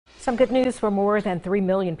Some good news for more than 3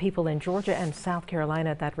 million people in Georgia and South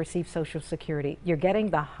Carolina that receive Social Security. You're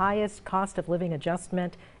getting the highest cost of living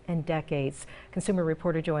adjustment in decades. Consumer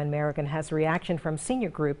reporter Joanne Merrigan has reaction from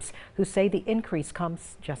senior groups who say the increase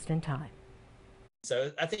comes just in time.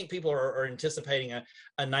 So I think people are anticipating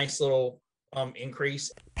a nice little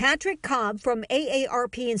increase. Patrick Cobb from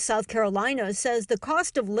AARP in South Carolina says the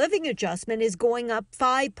cost of living adjustment is going up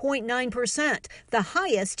 5.9%, the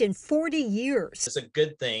highest in 40 years. It's a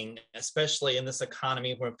good thing, especially in this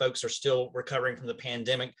economy when folks are still recovering from the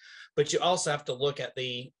pandemic. But you also have to look at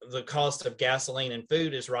the cost of gasoline and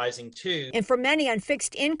food is rising too. And for many on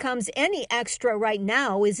fixed incomes, any extra right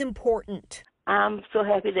now is important. I'm so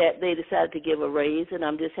happy that they decided to give a raise, and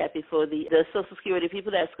I'm just happy for the Social Security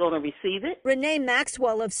people that's going to receive it. Renee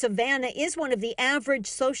Maxwell of Savannah is one of the average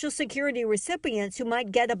Social Security recipients who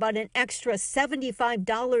might get about an extra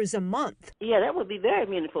 $75 a month. Yeah, that would be very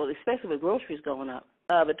meaningful, especially with groceries going up.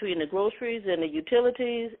 Between the groceries and the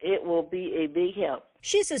utilities, it will be a big help.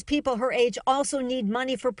 She says people her age also need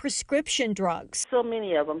money for prescription drugs. So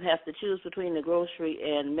many of them have to choose between the grocery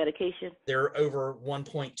and medication. There are over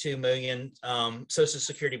 1.2 million Social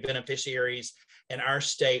Security beneficiaries in our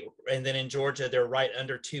state. And then in Georgia, they're right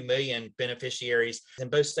under 2 million beneficiaries. In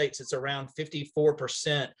both states, it's around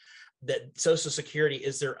 54% that Social Security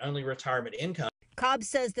is their only retirement income. Cobb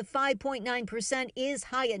says the 5.9% is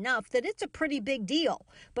high enough that it's a pretty big deal,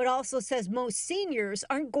 but also says most seniors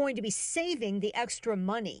aren't going to be saving the extra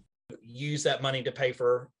money. Use that money to pay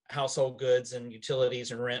for household goods and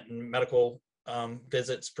utilities and rent and medical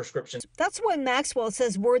visits, prescriptions. That's why Maxwell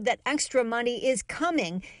says word that extra money is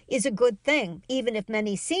coming is a good thing, even if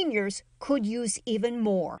many seniors could use even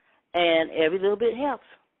more. And every little bit helps.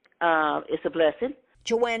 It's a blessing.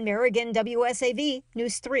 Joanne Merrigan, WSAV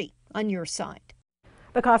News 3 on your side.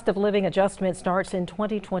 The cost of living adjustment starts in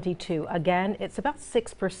 2022. Again, it's about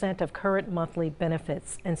 6% of current monthly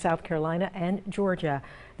benefits in South Carolina and Georgia.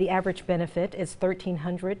 The average benefit is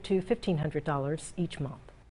 $1,300 to $1,500 each month.